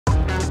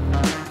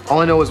All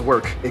I know is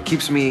work. It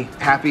keeps me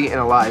happy and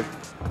alive.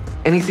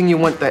 Anything you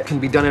want that can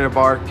be done in a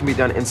bar can be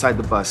done inside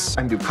the bus.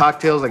 I can do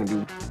cocktails, I can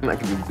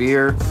do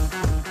beer.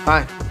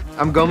 Hi,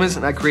 I'm Gomez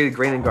and I created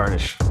Grain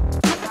Garnish.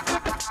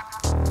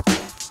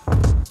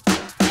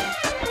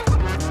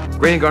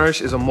 Grain Garnish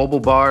is a mobile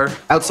bar.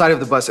 Outside of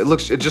the bus,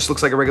 it just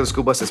looks like a regular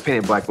school bus that's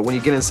painted black, but when you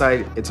get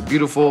inside, it's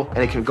beautiful and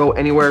it can go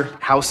anywhere.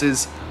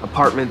 Houses,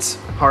 apartments,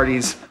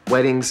 parties,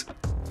 weddings.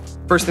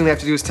 First thing they have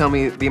to do is tell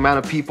me the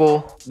amount of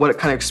people, what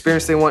kind of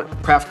experience they want,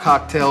 craft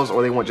cocktails,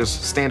 or they want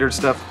just standard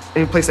stuff.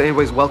 Any place that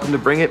anybody's welcome to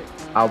bring it,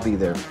 I'll be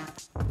there.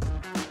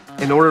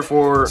 In order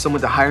for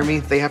someone to hire me,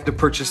 they have to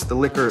purchase the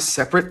liquor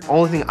separate.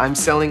 Only thing I'm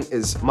selling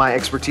is my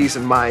expertise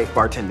and my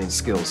bartending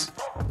skills.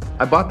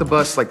 I bought the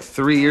bus like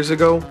 3 years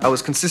ago. I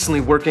was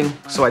consistently working,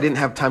 so I didn't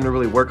have time to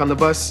really work on the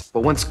bus.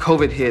 But once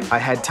COVID hit, I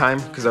had time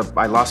because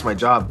I lost my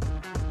job.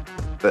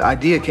 The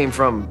idea came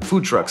from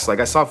food trucks. Like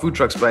I saw food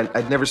trucks, but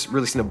I'd never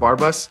really seen a bar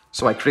bus.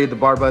 So I created the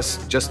bar bus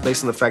just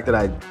based on the fact that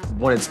I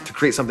wanted to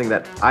create something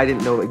that I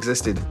didn't know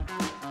existed.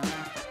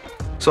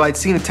 So I'd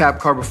seen a tap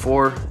car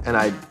before and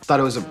I thought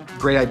it was a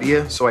great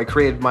idea. So I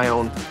created my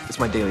own. It's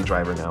my daily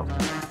driver now.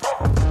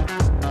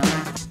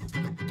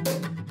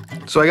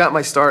 So I got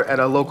my start at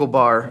a local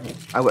bar.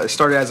 I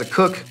started as a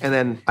cook, and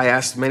then I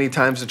asked many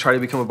times to try to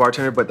become a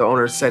bartender, but the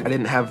owner said I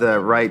didn't have the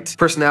right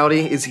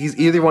personality. He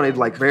either wanted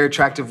like very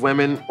attractive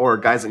women or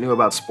guys that knew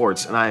about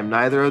sports, and I am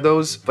neither of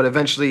those. But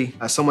eventually,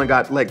 someone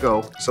got let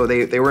go. So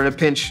they were in a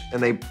pinch,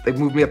 and they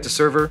moved me up to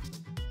server.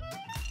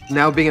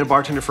 Now being a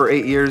bartender for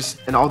 8 years,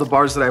 and all the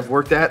bars that I've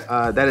worked at,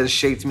 that has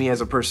shaped me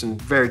as a person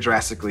very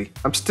drastically.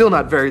 I'm still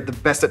not the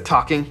best at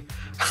talking.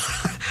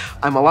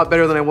 I'm a lot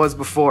better than I was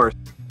before.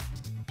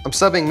 I'm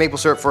subbing maple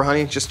syrup for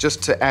honey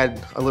just to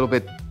add a little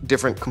bit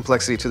different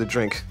complexity to the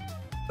drink.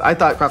 I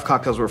thought craft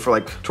cocktails were for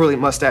like twirly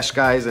mustache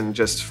guys and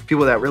just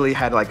people that really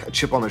had like a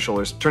chip on their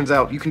shoulders. Turns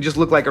out you can just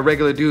look like a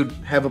regular dude,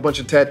 have a bunch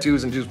of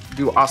tattoos and just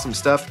do awesome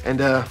stuff.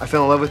 And I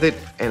fell in love with it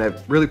and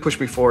it really pushed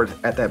me forward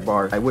at that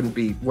bar. I wouldn't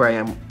be where I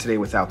am today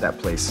without that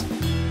place.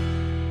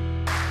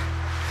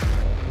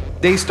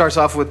 Day starts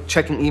off with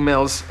checking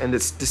emails and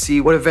it's to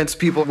see what events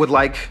people would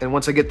like. And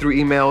once I get through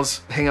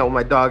emails, hang out with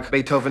my dog,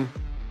 Beethoven.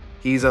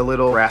 He's a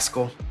little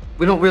rascal.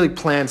 We don't really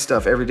plan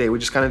stuff every day. We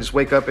just kind of just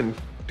wake up and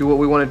do what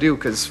we want to do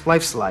because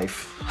life's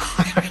life.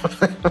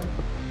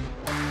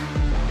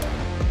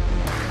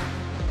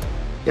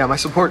 Yeah, my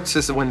support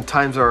system when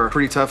times are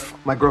pretty tough,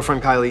 my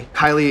girlfriend Kylie.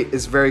 Kylie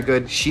is very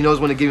good. She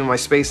knows when to give me my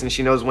space and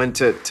she knows when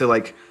to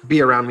like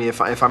be around me if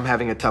I'm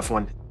having a tough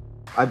one.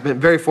 I've been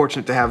very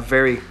fortunate to have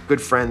very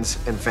good friends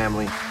and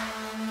family.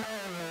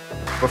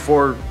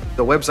 Before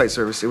the website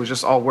service, it was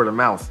just all word of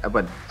mouth.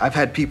 But I've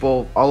had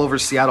people all over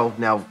Seattle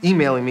now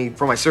emailing me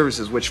for my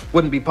services, which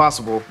wouldn't be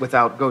possible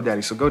without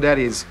GoDaddy. So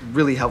GoDaddy has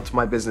really helped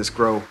my business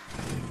grow.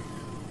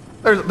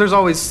 There's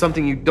always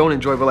something you don't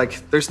enjoy, but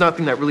like there's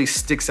nothing that really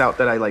sticks out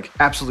that I like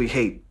absolutely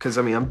hate. Because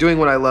I mean, I'm doing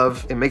what I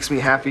love. It makes me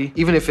happy.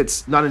 Even if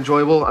it's not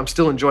enjoyable, I'm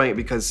still enjoying it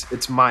because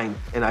it's mine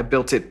and I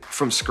built it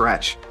from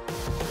scratch.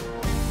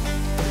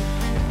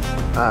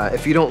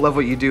 If you don't love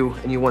what you do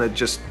and you want to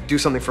just do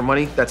something for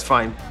money, that's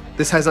fine.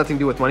 This has nothing to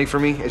do with money for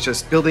me. It's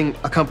just building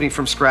a company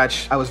from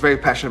scratch. I was very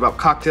passionate about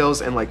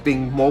cocktails and like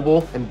being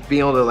mobile and being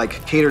able to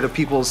like cater to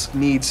people's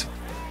needs.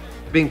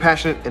 Being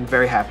passionate and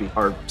very happy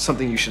are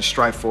something you should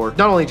strive for,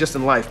 not only just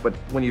in life, but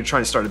when you're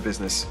trying to start a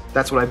business.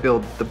 That's what I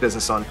build the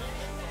business on.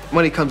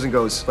 Money comes and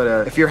goes,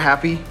 but if you're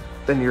happy,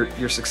 then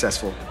you're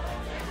successful.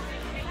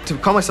 To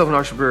call myself an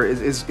entrepreneur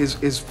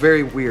is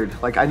very weird.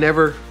 Like I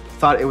never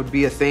thought it would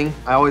be a thing.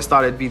 I always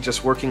thought it'd be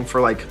just working for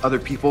like other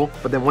people.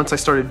 But then once I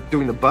started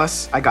doing the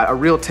bus, I got a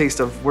real taste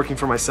of working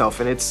for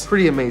myself and it's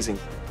pretty amazing.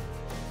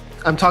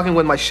 I'm talking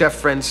with my chef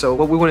friends, so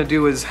what we want to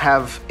do is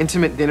have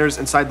intimate dinners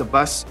inside the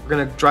bus. We're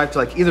gonna drive to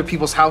like either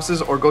people's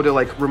houses or go to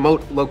like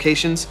remote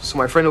locations. So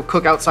my friend will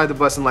cook outside the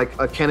bus in like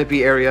a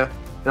canopy area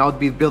and I'll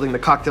be building the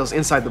cocktails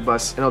inside the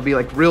bus and it'll be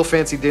like real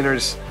fancy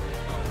dinners.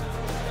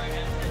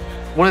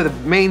 One of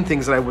the main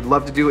things that I would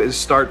love to do is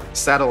start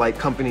satellite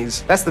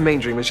companies. That's the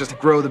main dream, is just to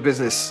grow the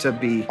business to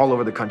be all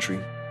over the country.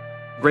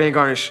 Grain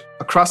Garnish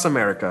across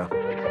America.